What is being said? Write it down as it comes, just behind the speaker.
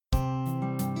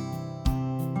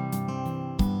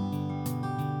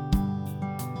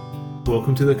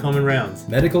Welcome to the Common Rounds.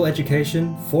 Medical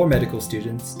education for medical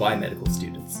students by medical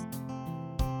students.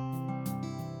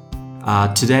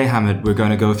 Today, Hamid, we're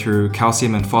going to go through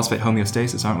calcium and phosphate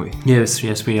homeostasis, aren't we?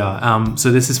 Yes, we are.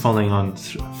 So this is following on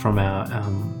from our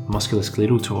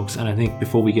musculoskeletal talks, and I think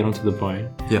before we get onto the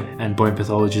bone and bone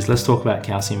pathologies, let's talk about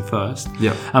calcium first.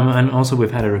 Yeah. And also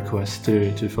we've had a request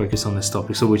to focus on this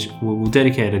topic, so which we'll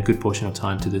dedicate a good portion of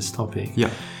time to this topic.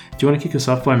 Yeah. Do you want to kick us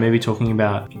off by maybe talking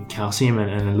about calcium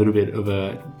and a little bit of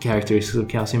characteristics of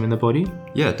calcium in the body?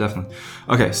 Yeah, definitely.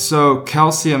 Okay, so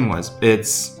calcium-wise,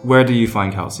 it's where do you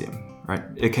find calcium? Right,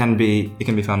 it can be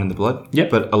found in the blood,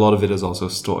 but a lot of it is also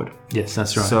stored. Yes,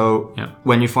 that's right. So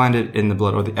when you find it in the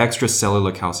blood or the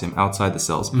extracellular calcium outside the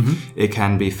cells, it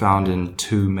can be found in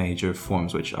two major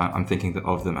forms, which I'm thinking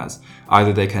of them as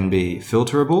either they can be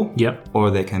filterable,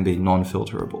 or they can be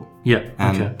non-filterable.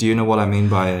 And do you know what I mean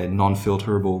by a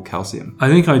non-filterable calcium? I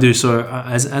think I do. So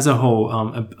as a whole,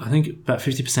 I think about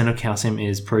 50% of calcium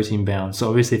is protein bound. So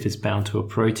obviously if it's bound to a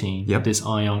protein, this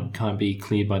ion can't be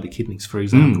cleared by the kidneys, for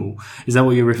example. Is that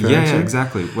what you're referring to? Yeah,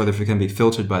 exactly. Whether it can be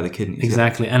filtered by the kidneys.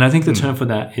 Exactly. And I think the term for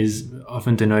that is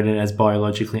often denoted as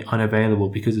biologically unavailable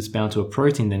because it's bound to a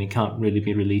protein, then it can't really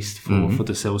be released for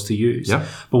the cells to use.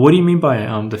 But what do you mean by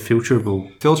the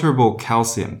filterable? Filterable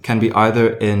calcium can be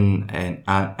either in an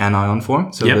anion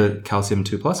form, so the calcium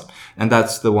 2+, and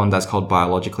that's the one that's called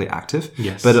biologically active.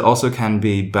 Yes. But it also can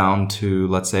be bound to,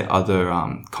 let's say, other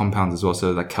compounds as well,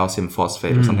 so like calcium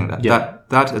phosphate or something like that.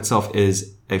 That itself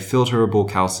is a filterable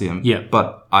calcium.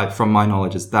 But from my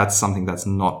knowledge, that's something that's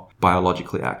not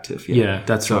biologically active.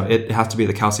 That's so right. It has to be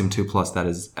the calcium 2+ that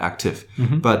is active.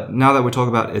 But now that we're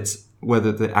talking about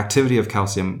whether the activity of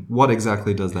calcium, what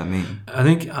exactly does that mean? I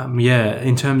think,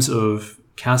 in terms of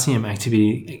calcium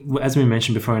activity, as we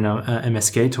mentioned before in our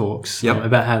MSK talks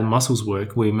about how the muscles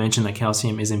work, we mentioned that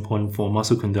calcium is important for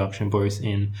muscle conduction, both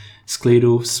in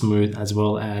skeletal, smooth, as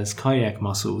well as cardiac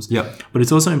muscles. But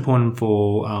it's also important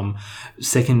for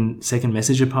second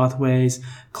messenger pathways,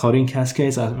 clotting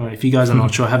cascades. If you guys are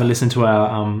not sure, have a listen to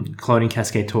our clotting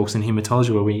cascade talks in hematology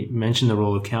where we mentioned the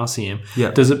role of calcium.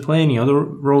 Does it play any other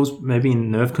roles, maybe in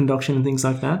nerve conduction and things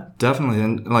like that? Definitely.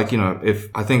 And if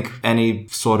I think any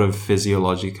sort of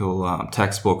physiological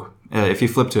textbook, if you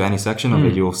flip to any section of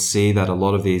it, you'll see that a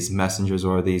lot of these messengers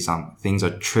or these things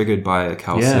are triggered by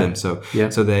calcium. So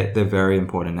they're very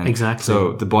important. And exactly.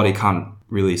 So the body can't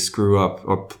really screw up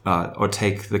or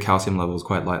take the calcium levels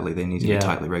quite lightly. They need to be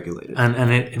tightly regulated.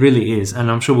 And it really is. And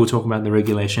I'm sure we'll talk about the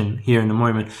regulation here in a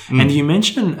moment. And you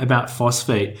mentioned about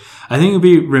phosphate. I think it would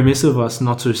be remiss of us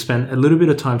not to spend a little bit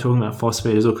of time talking about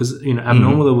phosphate as well, because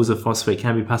abnormal levels of phosphate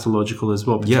can be pathological as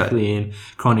well, particularly in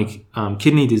chronic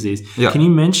kidney disease. Can you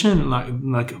mention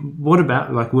what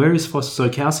about where is phosphate? So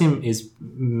calcium is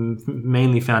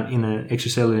mainly found in an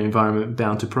extracellular environment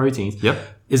bound to proteins.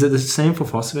 Is it the same for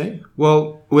phosphate?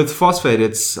 Well, with phosphate,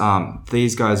 it's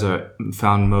these guys are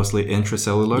found mostly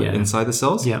intracellular inside the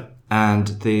cells. And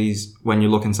these, when you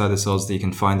look inside the cells, you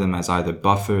can find them as either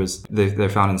buffers. They're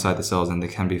found inside the cells and they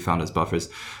can be found as buffers.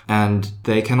 And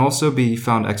they can also be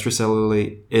found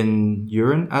extracellularly in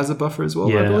urine as a buffer as well,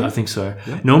 I believe. I think so.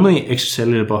 Normally,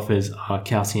 extracellular buffers are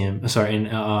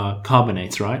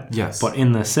carbonates, right? Yes. But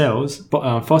in the cells,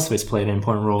 phosphates play an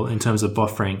important role in terms of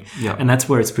buffering. And that's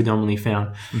where it's predominantly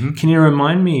found. Can you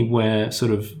remind me where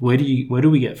do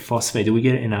we get phosphate? Do we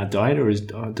get it in our diet or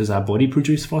does our body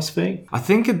produce phosphate? I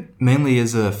think it mainly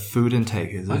is a food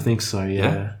intake, is it? I think so,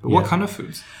 But what kind of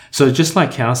foods? So just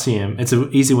like calcium, it's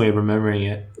an easy way of remembering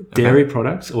it. Dairy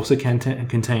products also can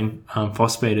contain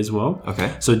phosphate as well.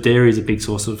 So dairy is a big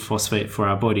source of phosphate for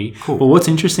our body. But what's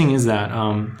interesting is that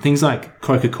things like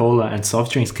Coca-Cola and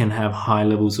soft drinks can have high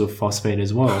levels of phosphate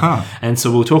as well. And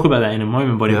so we'll talk about that in a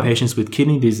moment. But in patients with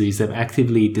kidney disease, they've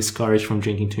actively discouraged from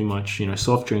drinking too much,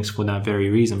 soft drinks for that very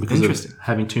reason, because of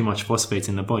having too much phosphates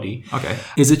in the body.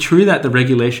 Is it true that the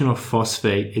regulation of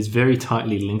phosphate is very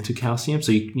tightly linked to calcium?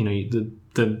 So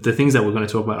the things that we're going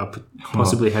to talk about are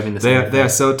possibly having the same. They are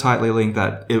so tightly linked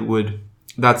that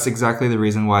that's exactly the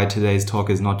reason why today's talk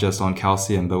is not just on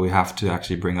calcium, but we have to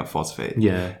actually bring up phosphate.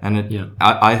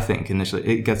 I think initially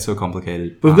it gets so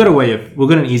complicated. We've got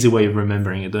an easy way of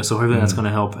remembering it though, so hopefully that's going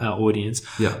to help our audience.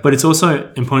 But it's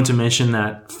also important to mention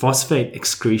that phosphate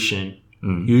excretion,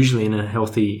 usually in a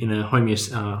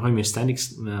homeostatic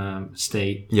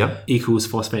state, equals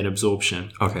phosphate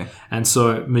absorption. And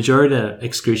so majority of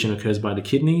excretion occurs by the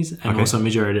kidneys, and also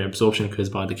majority of absorption occurs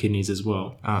by the kidneys as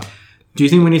well. Do you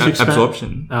think we need to expand?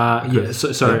 Absorption?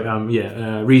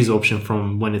 Resorption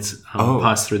from when it's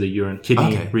passed through the urine.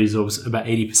 Kidney resorbs about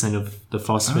 80% of the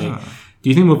phosphate. Do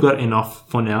you think we've got enough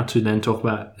for now to then talk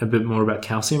about a bit more about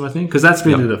calcium, I think? Because that's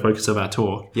really the focus of our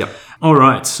talk. Yep. All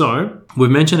right. So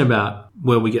we've mentioned about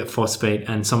where we get phosphate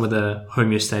and some of the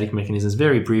homeostatic mechanisms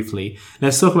very briefly.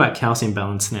 Let's talk about calcium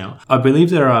balance now. I believe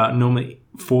there are normally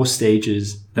 4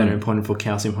 stages that are important for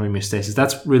calcium homeostasis.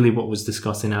 That's really what was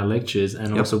discussed in our lectures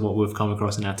and also what we've come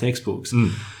across in our textbooks.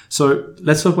 So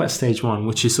let's talk about stage 1,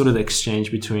 which is sort of the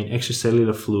exchange between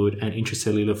extracellular fluid and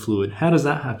intracellular fluid. How does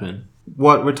that happen?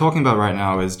 What we're talking about right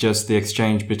now is just the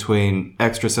exchange between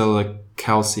extracellular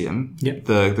calcium,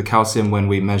 the calcium when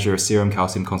we measure serum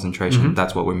calcium concentration,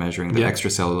 that's what we're measuring, the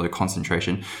extracellular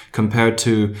concentration, compared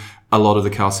to a lot of the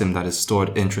calcium that is stored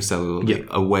intracellularly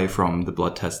away from the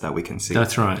blood test that we can see.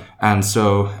 That's right. And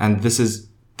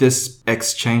this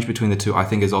exchange between the two, I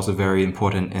think, is also very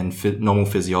important in normal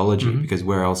physiology because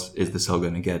where else is the cell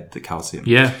going to get the calcium?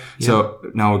 So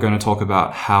now we're going to talk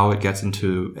about how it gets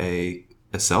into a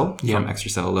cell from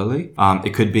extracellularly.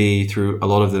 It could be through a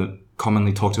lot of the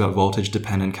commonly talked about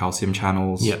voltage-dependent calcium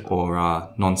channels or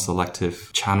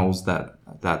non-selective channels that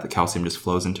the calcium just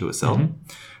flows into a cell.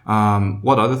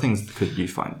 What other things could you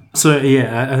find? So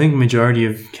I think majority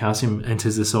of calcium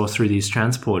enters the cell through these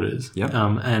transporters.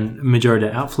 And majority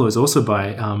of outflow is also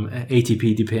by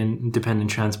ATP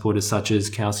dependent transporters such as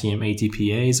calcium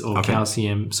ATPase or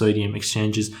calcium sodium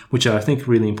exchanges, which are I think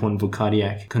really important for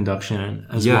cardiac conduction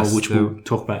as well, which we'll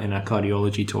talk about in our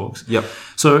cardiology talks.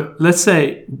 So let's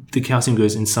say the calcium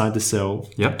goes inside the cell.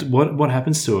 What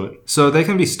happens to it? So they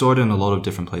can be stored in a lot of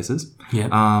different places.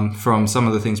 From some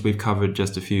of the things we've covered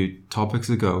just a few topics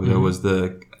ago, there was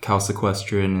the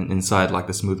calsequestrin inside like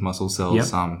the smooth muscle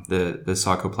cells, the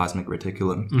sarcoplasmic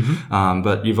reticulum.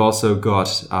 But you've also got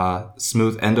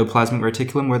smooth endoplasmic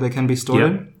reticulum where they can be stored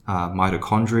in,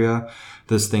 mitochondria,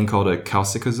 this thing called a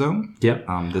calcicosome.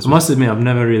 I must admit, I've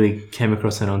never really came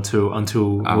across it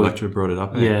until our lecturer brought it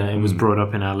up. It was brought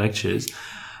up in our lectures.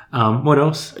 What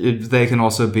else? They can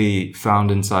also be found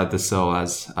inside the cell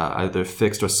as either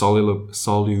fixed or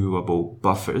soluble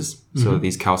buffers. So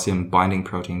these calcium binding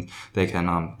proteins, they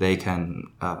can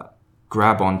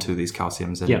grab onto these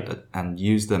calciums and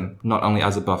use them not only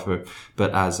as a buffer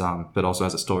but also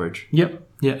as a storage.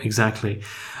 Exactly.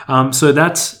 So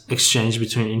that's exchange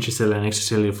between intracellular and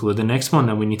extracellular fluid. The next one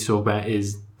that we need to talk about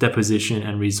is deposition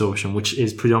and resorption, which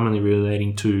is predominantly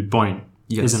relating to bone.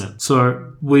 Isn't it?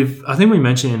 So I think we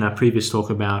mentioned in our previous talk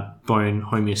about bone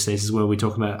homeostasis where we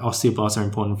talk about osteoblasts are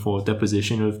important for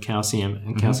deposition of calcium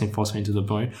and calcium phosphate into the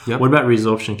bone. What about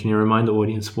resorption? Can you remind the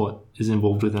audience what is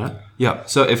involved with that?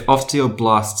 So if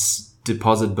osteoblasts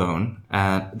deposit bone,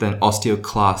 then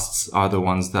osteoclasts are the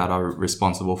ones that are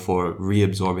responsible for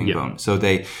reabsorbing bone. So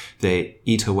they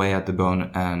eat away at the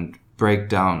bone and break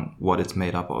down what it's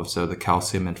made up of. So the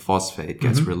calcium and phosphate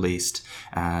gets released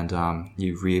and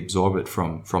you reabsorb it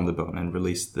from the bone and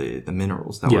release the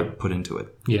minerals that were put into it.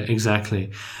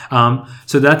 Exactly.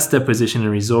 So that's deposition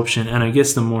and resorption. And I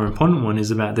guess the more important one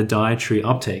is about the dietary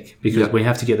uptake because we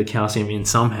have to get the calcium in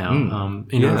somehow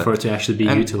in order for it to actually be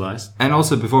utilized. And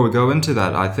also before we go into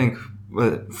that, I think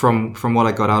from what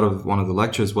I got out of one of the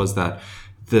lectures was that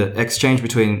the exchange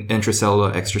between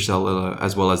intracellular, extracellular,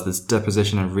 as well as this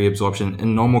deposition and reabsorption,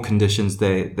 in normal conditions,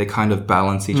 they kind of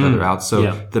balance each other out.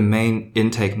 So the main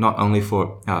intake, not only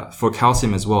for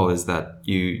calcium as well, is that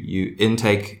you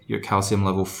intake your calcium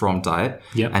level from diet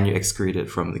and you excrete it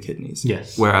from the kidneys.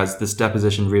 Whereas this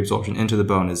deposition, reabsorption into the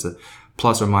bone is a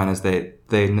plus or minus, they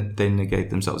negate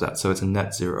themselves out. So it's a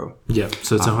net zero.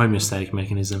 So it's a homeostatic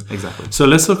mechanism. Exactly. So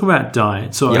let's talk about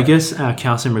diet. So I guess our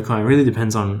calcium requirement really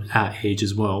depends on our age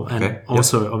as well. And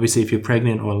also, obviously, if you're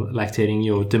pregnant or lactating,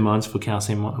 your demands for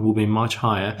calcium will be much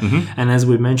higher. And as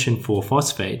we mentioned for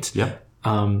phosphate,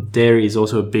 dairy is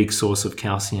also a big source of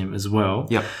calcium as well.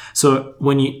 So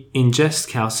when you ingest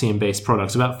calcium-based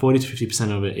products, about 40 to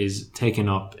 50% of it is taken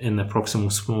up in the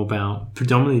proximal small bowel,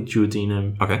 predominantly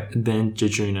duodenum, then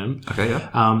jejunum.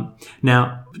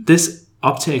 Now, this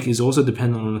uptake is also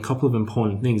dependent on a couple of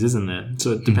important things, isn't it?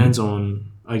 So it depends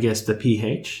on, I guess, the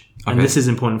pH. And this is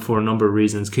important for a number of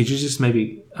reasons. Could you just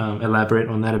maybe elaborate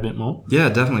on that a bit more? Yeah,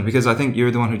 definitely. Because I think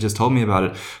you're the one who just told me about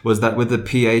it, was that with the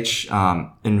pH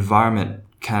environment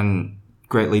can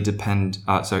greatly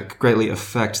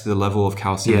affect the level of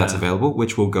calcium that's available,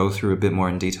 which we'll go through a bit more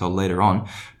in detail later on.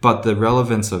 But the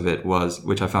relevance of it was,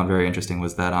 which I found very interesting,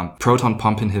 was that proton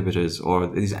pump inhibitors or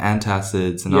these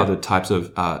antacids and other types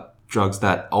of drugs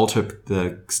that alter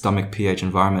the stomach pH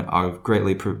environment are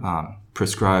greatly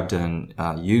prescribed and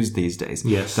used these days.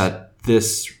 That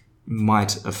this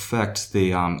might affect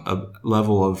the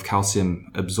level of calcium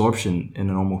absorption in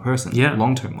a normal person,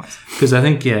 long-term wise. Because I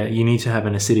think, you need to have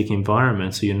an acidic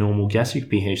environment, so your normal gastric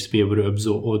pH to be able to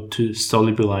absorb or to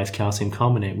solubilize calcium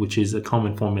carbonate, which is a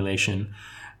common formulation.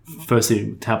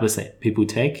 Firstly, tablets that people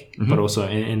take, but also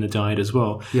in the diet as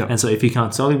well. Yeah. And so if you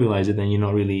can't solubilize it, then you're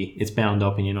not really, it's bound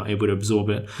up and you're not able to absorb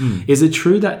it. Is it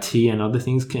true that tea and other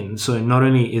things can, so not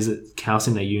only is it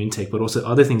calcium that you intake, but also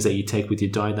other things that you take with your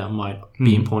diet that might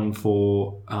be important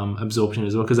for absorption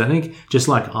as well? Because I think just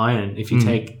like iron, if you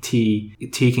take tea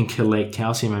can chelate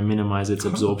calcium and minimize its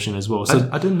absorption as well. So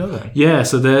I didn't know that. Yeah,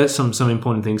 so there's some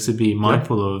important things to be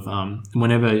mindful of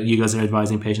whenever you guys are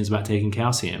advising patients about taking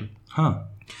calcium.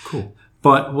 Cool.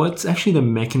 But what's actually the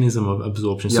mechanism of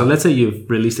absorption? So let's say you've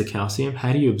released the calcium.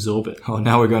 How do you absorb it? Oh,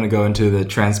 now we're going to go into the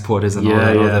transporters and all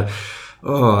that.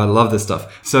 Oh, I love this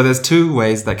stuff. So there's two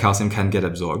ways that calcium can get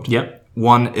absorbed. Yep.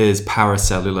 One is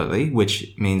paracellularly,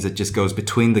 which means it just goes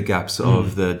between the gaps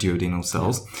of the duodenal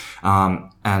cells.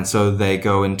 And so they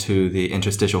go into the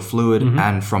interstitial fluid,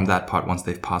 and from that part, once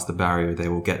they've passed the barrier, they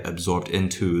will get absorbed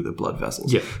into the blood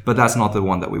vessels. Yeah. But that's not the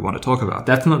one that we want to talk about.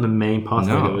 That's not the main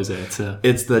pathway, though, is it?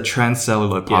 It's the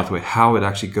transcellular pathway, how it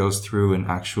actually goes through an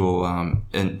actual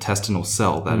intestinal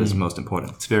cell that is most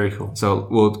important. It's very cool. So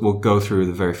we'll go through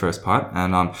the very first part,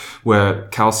 and where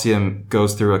calcium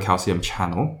goes through a calcium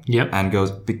channel, and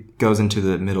goes into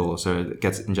the middle, so it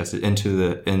gets ingested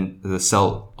into the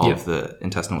cell of the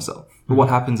intestinal cell. But what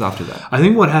happens after that? I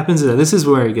think what happens is that this is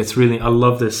where it gets really, I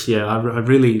love this. Yeah, I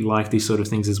really like these sort of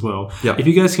things as well. Yeah. If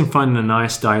you guys can find a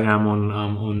nice diagram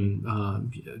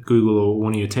on Google or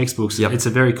one of your textbooks, it's a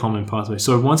very common pathway.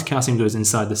 So once calcium goes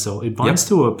inside the cell, it binds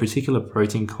to a particular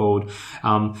protein called,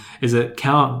 is it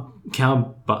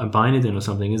calbindin or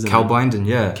something, isn't it? Calbindin,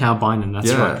 yeah. Calbindin,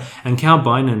 that's right. And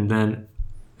calbindin then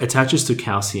attaches to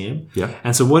calcium. Yeah.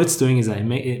 And so what it's doing is that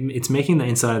it's making the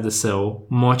inside of the cell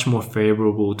much more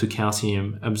favorable to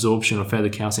calcium absorption or further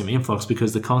calcium influx,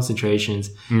 because the concentrations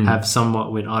have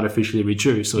somewhat been artificially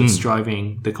reduced. So it's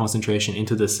driving the concentration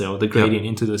into the cell, the gradient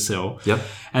into the cell. Yep.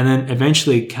 And then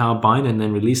eventually calbindin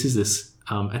then releases this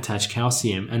attached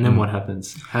calcium, and then what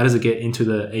happens? How does it get into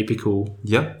the apical?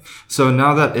 Yep. So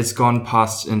now that it's gone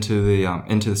past into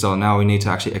the cell, now we need to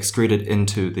actually excrete it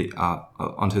into the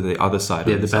onto the other side.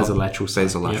 Yeah, the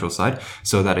basolateral side,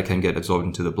 so that it can get absorbed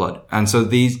into the blood. And so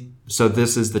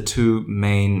this is the two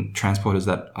main transporters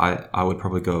that I would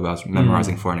probably go about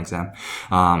memorizing for an exam.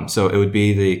 So it would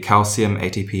be the calcium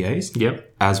ATPase. Yep.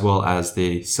 As well as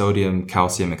the sodium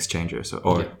calcium exchanger,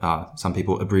 some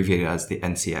people abbreviate it as the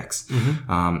NCX.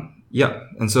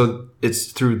 And so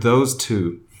it's through those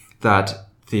two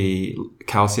that the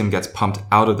calcium gets pumped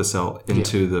out of the cell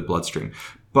into the bloodstream.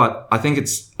 But I think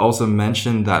it's also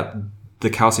mentioned that the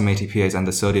calcium ATPase and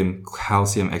the sodium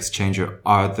calcium exchanger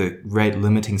are the rate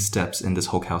limiting steps in this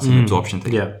whole calcium absorption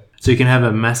thing. Yeah. So you can have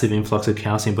a massive influx of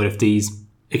calcium, but if these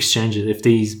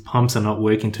pumps are not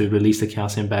working to release the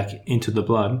calcium back into the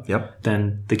blood,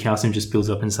 then the calcium just builds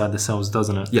up inside the cells,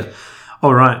 doesn't it? Yeah.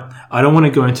 All right. I don't want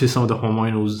to go into some of the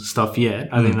hormonal stuff yet.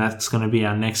 I think that's going to be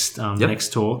our next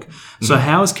next talk. So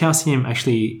how is calcium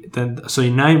actually so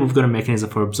now we've got a mechanism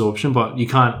for absorption, but you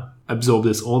can't absorb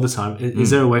this all the time.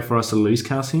 Is there a way for us to lose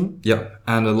calcium? Yeah.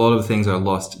 And a lot of things are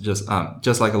lost just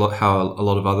like how a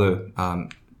lot of other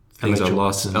things are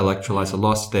lost, electrolytes are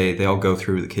lost, they all go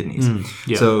through the kidneys.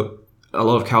 So a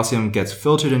lot of calcium gets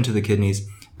filtered into the kidneys,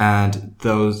 and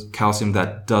those calcium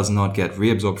that does not get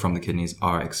reabsorbed from the kidneys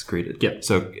are excreted. Yep.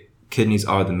 So kidneys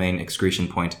are the main excretion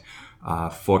point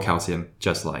for calcium,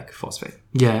 just like phosphate.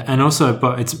 Yeah, and also,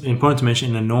 but it's important to mention,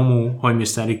 in a normal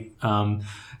homeostatic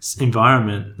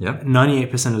environment,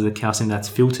 98% of the calcium that's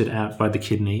filtered out by the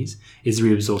kidneys is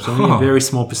reabsorbed. So only a very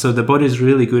small percent. So the body is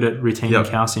really good at retaining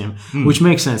calcium, which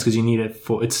makes sense because you need it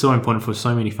it's so important for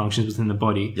so many functions within the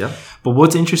body. But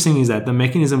what's interesting is that the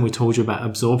mechanism we told you about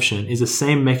absorption is the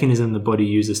same mechanism the body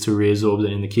uses to reabsorb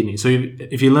it in the kidney. So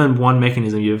if you learn one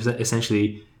mechanism, you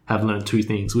essentially have learned two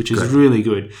things, which is really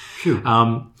good.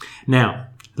 Now,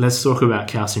 let's talk about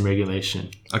calcium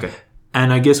regulation. Okay.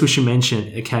 And I guess we should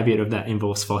mention a caveat of that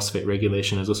involves phosphate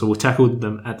regulation as well. So we'll tackle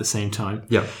them at the same time.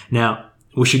 Yeah. Now,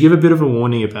 we should give a bit of a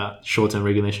warning about short-term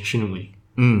regulation, shouldn't we?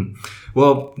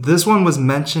 Well, this one was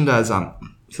mentioned as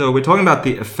so we're talking about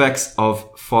the effects of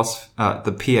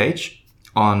the pH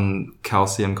on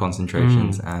calcium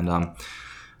concentrations, and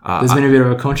there's been a bit of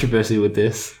a controversy with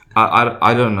this.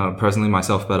 I don't know personally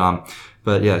myself,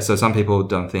 but yeah. So some people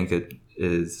don't think it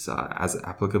is as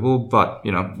applicable, but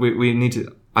we need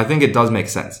to. I think it does make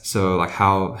sense. So like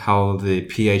how the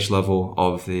pH level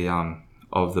of the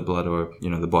of the blood or,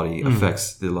 the body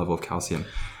affects the level of calcium.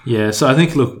 Yeah, so I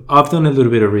think, look, I've done a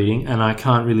little bit of reading and I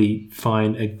can't really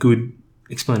find a good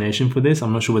explanation for this.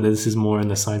 I'm not sure whether this is more in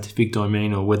the scientific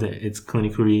domain or whether it's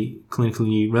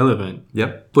clinically relevant.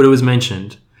 Yep. But it was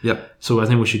mentioned. Yep. So I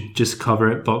think we should just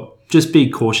cover it, but just be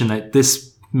cautioned that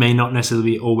this may not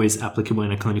necessarily be always applicable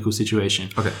in a clinical situation.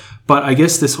 Okay. But I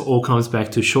guess this all comes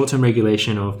back to short-term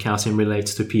regulation of calcium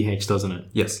relates to pH, doesn't it?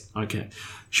 Yes. Okay.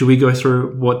 Should we go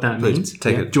through what that means?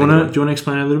 Take it. Do you want to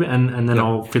explain it a little bit, and then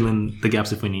I'll fill in the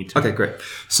gaps if we need to. Okay, great.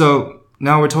 So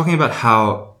now we're talking about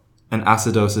how an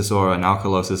acidosis or an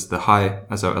alkalosis,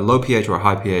 a low pH or a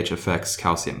high pH affects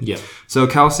calcium. Yeah. So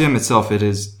calcium itself,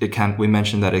 we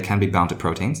mentioned that it can be bound to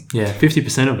proteins. Yeah,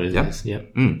 50% of it is. Yeah.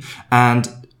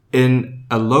 And in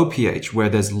a low pH where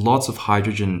there's lots of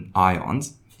hydrogen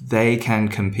ions, they can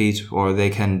compete or they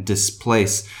can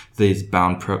displace these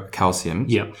bound calcium.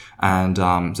 Yeah. And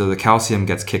so the calcium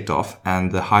gets kicked off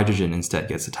and the hydrogen instead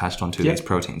gets attached onto these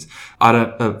proteins.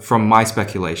 From my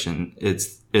speculation,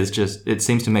 it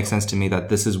seems to make sense to me that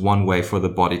this is one way for the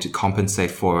body to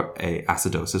compensate for a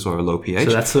acidosis or a low pH.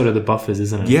 So that's sort of the buffers,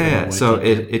 isn't it? Yeah. So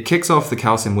it kicks off the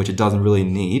calcium, which it doesn't really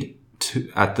need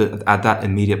at that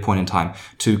immediate point in time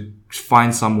to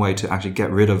find some way to actually get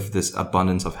rid of this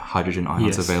abundance of hydrogen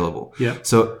ions available. Yeah.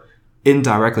 So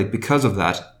indirectly, because of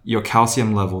that, your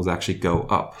calcium levels actually go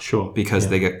up. Sure. Because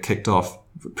they get kicked off.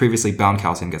 Previously bound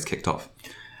calcium gets kicked off.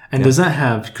 And does that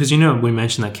have, because we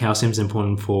mentioned that calcium is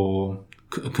important for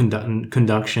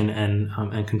conduction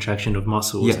and contraction of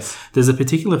muscles. Yes. There's a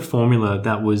particular formula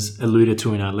that was alluded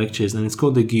to in our lectures, and it's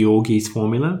called the Georgi's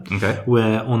formula. Okay.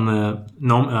 Where on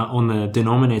the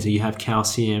denominator you have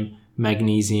calcium,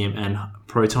 magnesium, and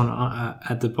proton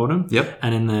at the bottom. Yep.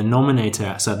 And in the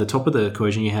nominator, so at the top of the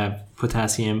equation, you have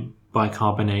potassium,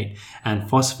 bicarbonate, and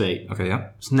phosphate. Okay, yeah.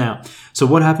 Now, so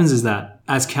what happens is that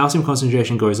as calcium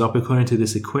concentration goes up according to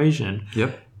this equation,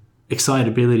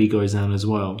 excitability goes down as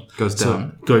well. Goes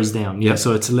down. Yeah.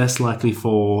 So it's less likely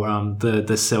for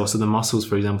the cells, so the muscles,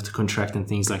 for example, to contract and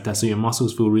things like that. So your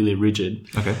muscles feel really rigid.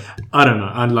 Okay. I don't know.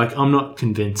 I'm not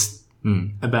convinced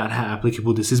about how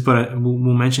applicable this is, but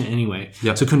we'll mention it anyway.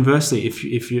 Yep. So conversely,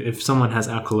 if someone has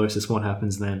alkalosis, what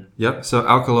happens then? Yep. So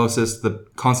alkalosis, the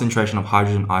concentration of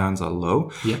hydrogen ions are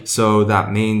low. Yep. So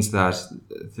that means that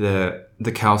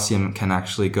the calcium can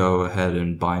actually go ahead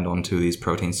and bind onto these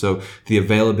proteins. So the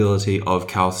availability of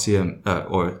calcium,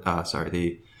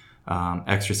 the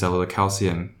extracellular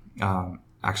calcium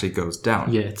actually goes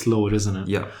down. Yeah, it's lowered, isn't it?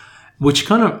 Yeah. Which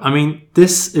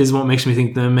this is what makes me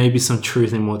think there may be some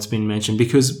truth in what's been mentioned,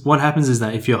 because what happens is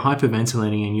that if you're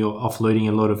hyperventilating and you're offloading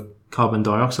a lot of carbon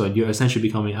dioxide, you're essentially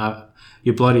becoming,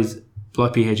 your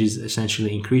blood pH is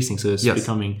essentially increasing, so it's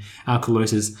becoming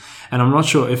alkalosis. And I'm not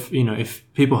sure if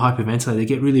people hyperventilate, they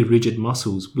get really rigid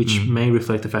muscles, which may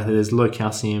reflect the fact that there's low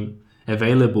calcium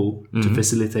available to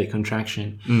facilitate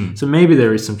contraction. So maybe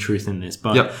there is some truth in this,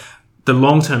 but the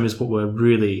long term is what we're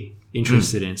really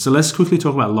interested in. So let's quickly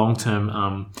talk about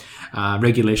long-term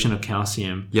regulation of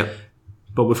calcium. Yep.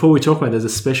 But before we talk about it, there's a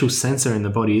special sensor in the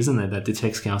body, isn't there, that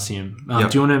detects calcium? Do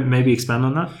you want to maybe expand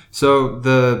on that? So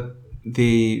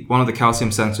the one of the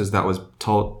calcium sensors that was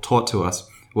taught to us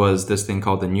was this thing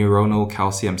called the neuronal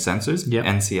calcium sensors,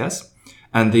 NCS.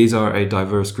 And these are a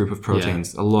diverse group of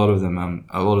proteins. A lot of them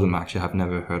actually I've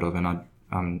never heard of,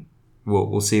 and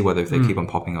we'll see whether if they keep on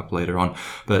popping up later on.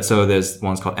 But so there's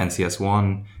ones called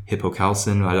NCS1,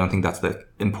 hypocalcin. I don't think that's the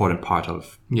important part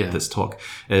of this talk.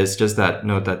 It's just that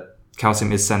note that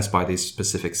calcium is sensed by these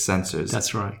specific sensors.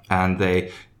 That's right. And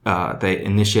they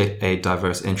initiate a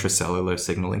diverse intracellular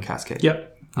signaling cascade.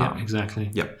 Yep.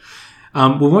 Exactly. Yep.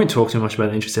 We won't talk too much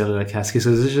about the intracellular cascade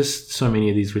because there's just so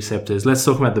many of these receptors. Let's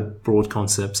talk about the broad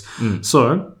concepts.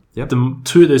 So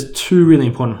there's two really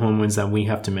important hormones that we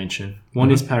have to mention.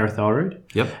 One is parathyroid,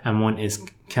 and one is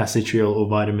calcitriol or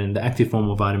the active form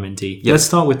of vitamin D. Let's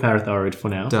start with parathyroid for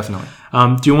now. Definitely.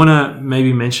 Do you want to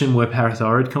maybe mention where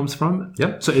parathyroid comes from?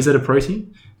 Yep. So is it a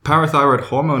protein? Parathyroid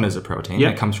hormone is a protein.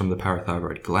 It comes from the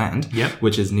parathyroid gland,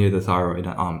 which is near the thyroid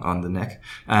on the neck,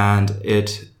 and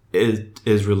it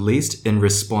is released in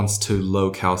response to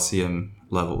low calcium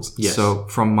levels. Yes. So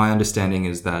from my understanding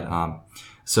is that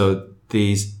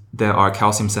there are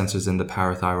calcium sensors in the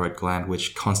parathyroid gland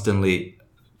which constantly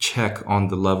check on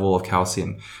the level of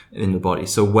calcium in the body.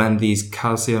 So when these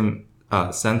calcium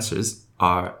sensors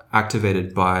are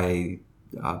activated by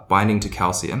binding to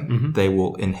calcium, they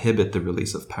will inhibit the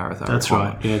release of parathyroid hormone. That's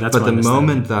right. Yeah, that's But the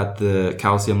moment that the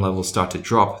calcium levels start to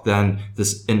drop, then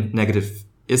this negative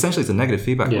essentially it's a negative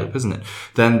feedback loop, isn't it?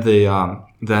 Then the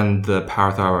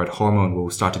parathyroid hormone will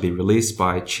start to be released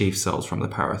by chief cells from the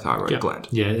parathyroid gland.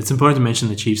 Yeah, it's important to mention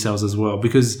the chief cells as well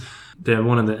because they're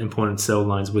one of the important cell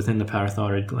lines within the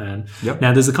parathyroid gland. Yep.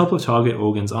 Now, there's a couple of target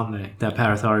organs, aren't there, that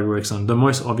parathyroid works on. The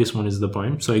most obvious one is the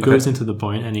bone. So it goes into the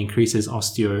bone and increases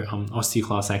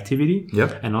osteoclast activity.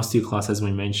 Yep. And osteoclast, as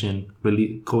we mentioned,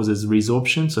 causes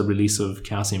resorption, so release of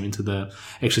calcium into the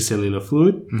extracellular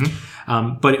fluid.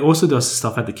 Mm-hmm. But it also does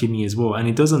stuff at the kidney as well. And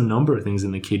it does a number of things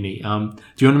in the kidney. Do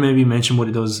you want to maybe mention what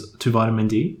it does to vitamin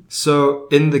D? So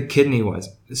in the kidney-wise,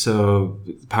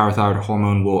 parathyroid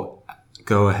hormone will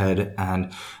go ahead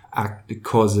and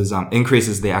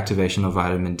increases the activation of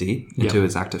vitamin D into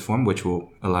its active form, which we'll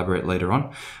elaborate later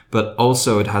on. But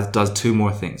also it does two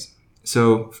more things.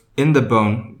 So in the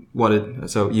bone,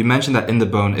 you mentioned that in the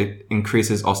bone it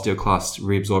increases osteoclast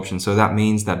reabsorption. So that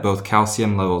means that both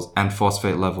calcium levels and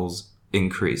phosphate levels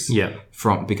increase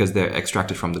because they're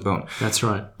extracted from the bone. That's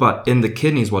right. But in the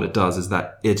kidneys, what it does is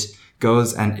that it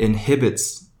goes and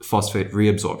inhibits phosphate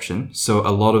reabsorption. So a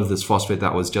lot of this phosphate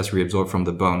that was just reabsorbed from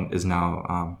the bone is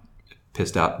now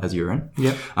pissed out as urine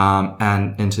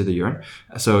and into the urine.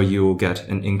 So you will get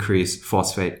an increased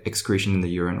phosphate excretion in the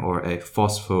urine, or a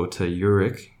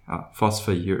phosphoturic. I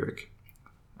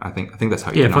think that's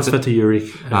how you pronounce it.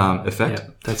 Phosphoturic effect. Yeah,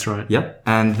 that's right. Yeah.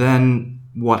 And then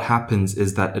what happens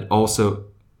is that it also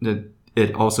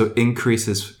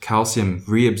increases calcium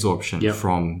reabsorption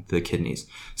from the kidneys.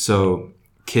 So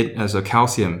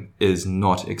calcium is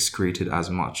not excreted as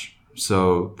much.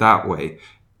 So that way,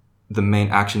 the main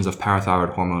actions of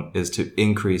parathyroid hormone is to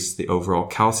increase the overall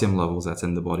calcium levels that's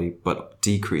in the body, but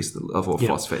decrease the level of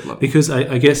phosphate level. Because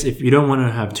I guess if you don't want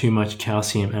to have too much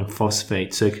calcium and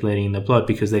phosphate circulating in the blood,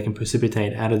 because they can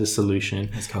precipitate out of the solution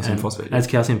as calcium phosphate, and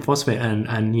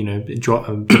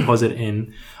deposit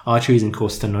in arteries and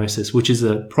cause stenosis, which is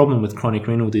a problem with chronic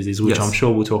renal disease, which I'm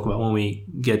sure we'll talk about when we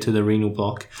get to the renal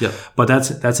block. Yeah. But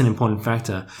that's an important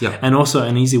factor. Yeah. And also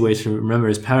an easy way to remember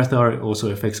is parathyroid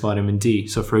also affects vitamin D.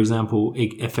 So for example,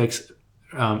 it affects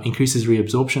increases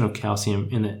reabsorption of calcium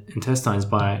in the intestines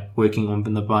by working on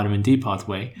the vitamin D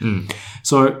pathway.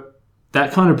 So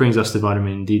that kind of brings us to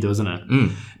vitamin D, doesn't it?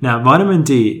 Now, vitamin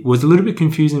D was a little bit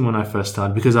confusing when I first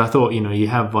started because I thought, you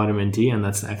have vitamin D and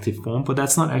that's the active form, but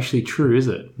that's not actually true, is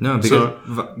it? No, because, I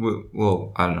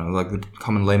don't know, like the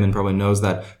common layman probably knows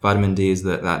that vitamin D is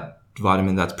that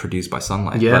vitamin that's produced by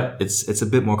sunlight. Yeah. But it's a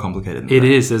bit more complicated than that. It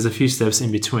is. There's a few steps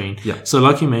in between. Yeah. So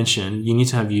like you mentioned, you need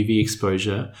to have UV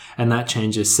exposure, and that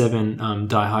changes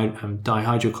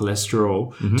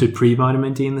 7-dihydrocholesterol to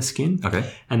pre-vitamin D in the skin. Okay.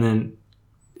 And then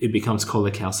it becomes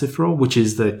cholecalciferol, which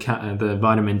is the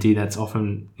vitamin D that's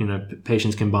often,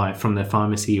 patients can buy from their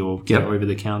pharmacy or get over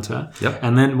the counter. Yep.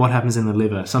 And then what happens in the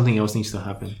liver? Something else needs to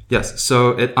happen. Yes.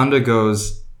 So it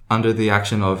undergoes, under the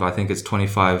action of, I think it's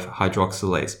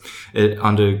 25-hydroxylase, it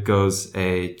undergoes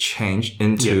a change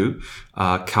into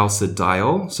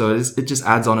calcidiol. So it just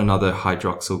adds on another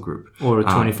hydroxyl group. Or a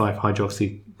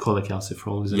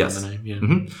 25-hydroxycholecalciferol is another name. Yeah.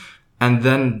 Mm-hmm. And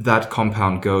then that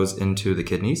compound goes into the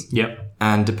kidneys. Yep.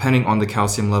 And depending on the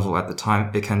calcium level at the time,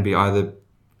 it can be either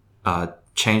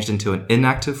changed into an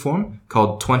inactive form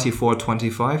called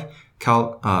 24-25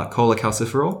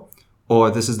 cholecalciferol. Or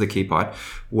this is the key part,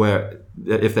 where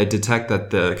if they detect that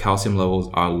the calcium levels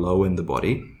are low in the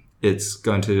body, it's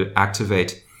going to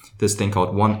activate this thing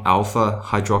called 1-alpha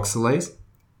hydroxylase,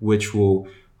 which will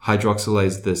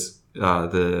hydroxylase this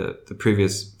the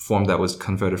previous form that was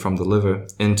converted from the liver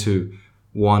into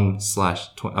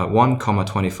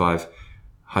 1,25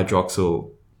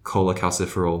 hydroxyl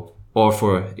cholecalciferol, or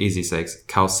for easy sakes,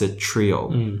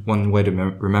 calcitriol. One way to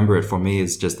remember it for me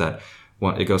is just that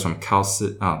it goes from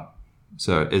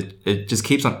so it just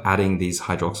keeps on adding these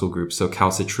hydroxyl groups. So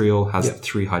calcitriol has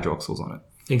 3 hydroxyls on it.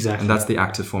 Exactly. And that's the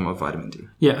active form of vitamin D.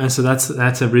 Yeah, and so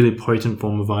that's a really potent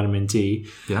form of vitamin D.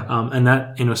 Yeah. And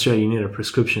that in Australia you need a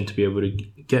prescription to be able to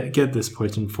get this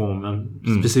potent form,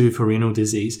 specifically for renal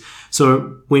disease.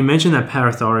 So we mentioned that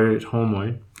parathyroid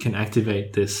hormone can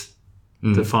activate this,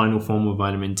 the final form of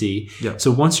vitamin D. Yeah.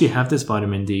 So once you have this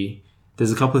vitamin D,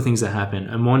 there's a couple of things that happen,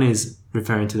 and one is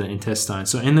referring to the intestine.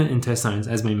 So in the intestines,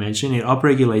 as we mentioned, it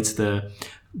upregulates the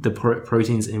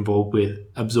proteins involved with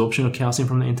absorption of calcium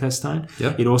from the intestine.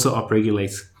 Yep. It also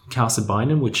upregulates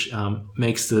calcibindin, which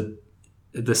makes the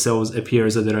cells appear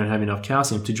as though they don't have enough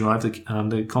calcium to drive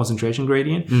the concentration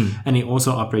gradient. And it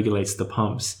also upregulates the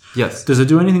pumps. Yes. Does it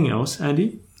do anything else,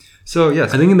 Andy? So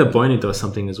yes, I think in the bone it does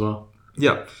something as well.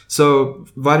 Yeah. So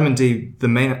vitamin D, the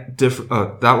main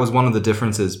that was one of the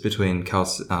differences between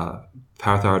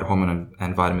parathyroid hormone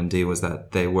and vitamin D, was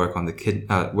that they work on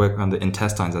the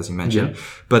intestines, as you mentioned. Yeah.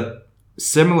 But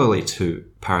similarly to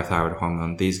parathyroid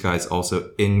hormone, these guys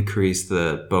also increase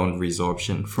the bone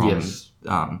resorption from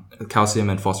calcium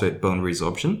and phosphate bone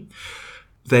resorption.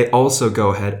 They also go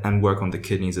ahead and work on the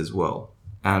kidneys as well.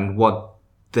 And what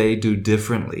they do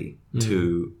differently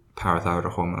to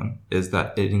parathyroid hormone is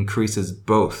that it increases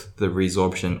both the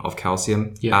resorption of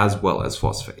calcium as well as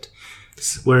phosphate.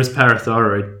 Whereas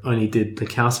parathyroid only did the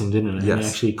calcium, didn't it? Yes. And it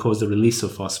actually caused the release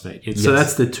of phosphate. So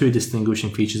that's the two distinguishing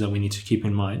features that we need to keep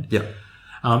in mind. Yeah.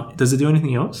 Does it do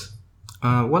anything else?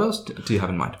 What else do you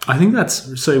have in mind? I think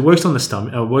so it works on the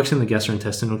stomach, it works in the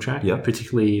gastrointestinal tract,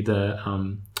 particularly the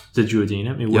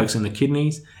duodenum. It works in the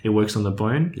kidneys, it works on the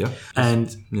bone. Yeah.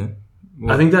 And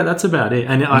I think that's about it.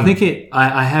 And I think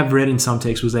I have read in some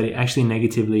textbooks that it actually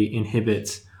negatively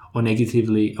inhibits or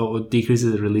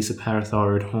decreases the release of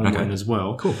parathyroid hormone as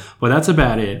well. Cool. But that's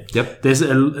about it. Yep. There's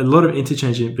a lot of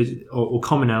interchange or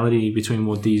commonality between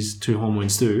what these two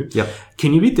hormones do. Yep.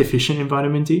 Can you be deficient in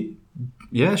vitamin D?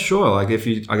 Yeah, sure. Like if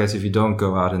you don't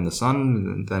go out in the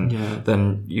sun,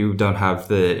 then you don't have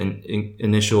the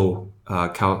initial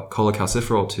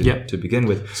cholecalciferol to begin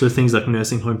with. So things like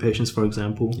nursing home patients, for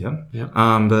example. Yeah.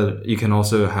 But you can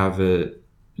also have a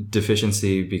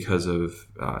deficiency because of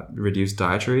reduced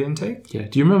dietary intake. Yeah.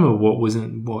 Do you remember what was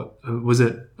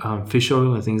it fish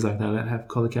oil and things like that have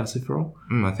cholecalciferol?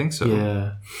 I think so.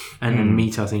 Yeah. And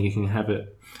meat, I think you can have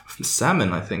it.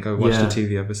 Salmon, I think. I watched a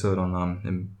TV episode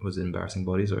on was it Embarrassing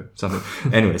Bodies or something.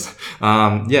 Anyways,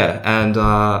 and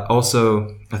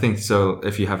also I think so.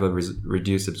 If you have a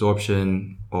reduced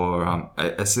absorption, or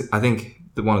I think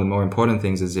one of the more important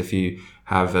things is if you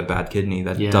have a bad kidney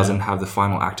that doesn't have the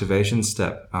final activation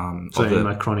step. So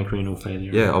like chronic renal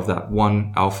failure. Yeah, of that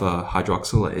 1-alpha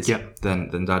hydroxylase. Yeah.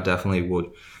 Then that definitely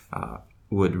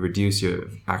would reduce your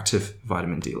active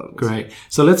vitamin D levels. Great.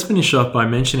 So let's finish up by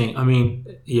mentioning, I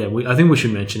think we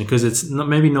should mention it because it's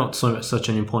maybe not such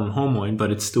an important hormone, but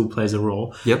it still plays a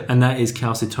role. Yep. And that is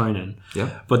calcitonin.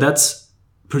 Yep. But that's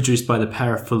produced by the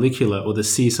parafollicular or the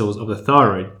C cells of the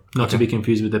thyroid, not to be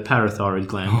confused with the parathyroid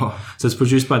gland. So it's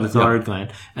produced by the thyroid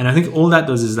gland. And I think all that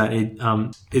does is that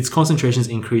its concentrations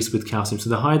increase with calcium. So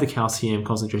the higher the calcium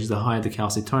concentrations, the higher the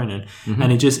calcitonin.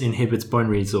 And it just inhibits bone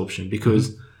reabsorption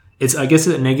because it's, I guess,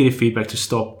 a negative feedback to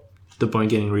stop the bone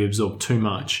getting reabsorbed too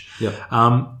much. Yep.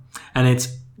 And it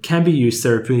can be used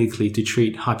therapeutically to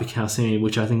treat hypercalcemia,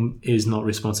 which I think is not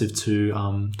responsive to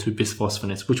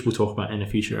bisphosphonates, which we'll talk about in a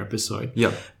future episode.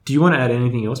 Yep. Do you want to add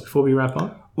anything else before we wrap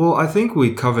up? Well, I think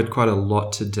we covered quite a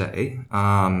lot today.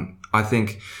 I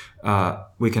think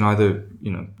we can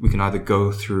either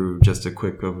go through just a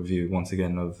quick overview once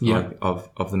again of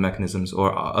the mechanisms,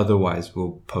 or otherwise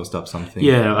we'll post up something.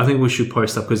 Yeah, I think we should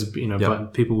post up because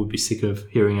people would be sick of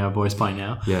hearing our voice by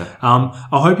now. Yeah.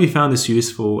 I hope you found this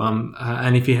useful.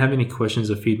 And if you have any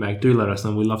questions or feedback, do let us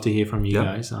know. We'd love to hear from you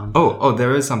guys.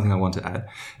 There is something I want to add.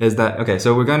 Is that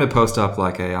so we're going to post up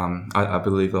like a I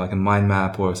believe like a mind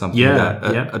map or something.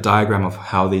 A diagram of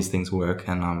how these things work,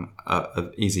 and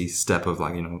a easy step of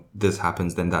like this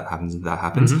happens, then that happens, and that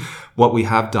happens. What we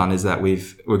have done is that we're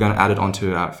going to add it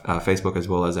onto our Facebook as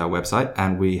well as our website,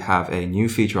 and we have a new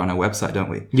feature on our website, don't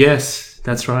we? Yes,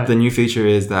 that's right. The new feature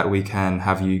is that we can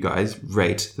have you guys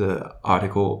rate the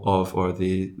article or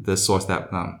the source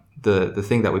that the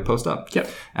thing that we post up,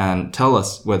 and tell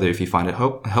us whether if you find it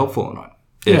helpful or not.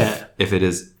 If it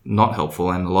is not helpful,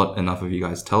 and enough of you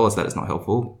guys tell us that it's not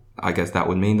helpful, I guess that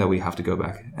would mean that we have to go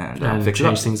back and fix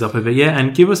change things up a bit. Yeah,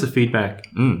 and give us the feedback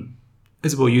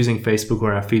as well using Facebook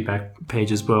or our feedback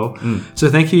page as well. So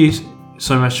thank you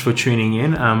so much for tuning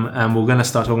in. And we're going to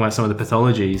start talking about some of the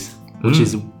pathologies, which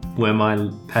is where my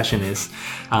passion is.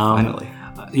 Finally.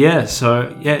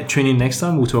 Tune in next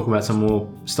time. We'll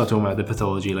start talking about the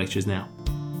pathology lectures now.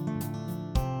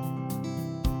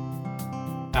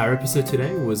 Our episode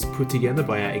today was put together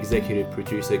by our executive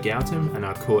producer Gautam and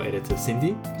our core editor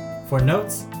Cindy. For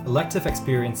notes, elective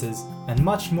experiences, and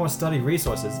much more study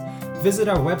resources, visit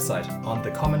our website on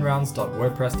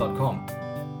thecommonrounds.wordpress.com,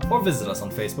 or visit us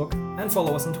on Facebook and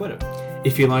follow us on Twitter.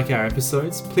 If you like our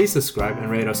episodes, please subscribe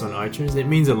and rate us on iTunes. It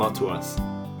means a lot to us.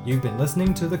 You've been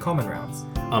listening to The Common Rounds.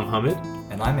 I'm Hamid.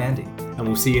 And I'm Andy. And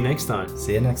we'll see you next time.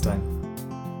 See you next time.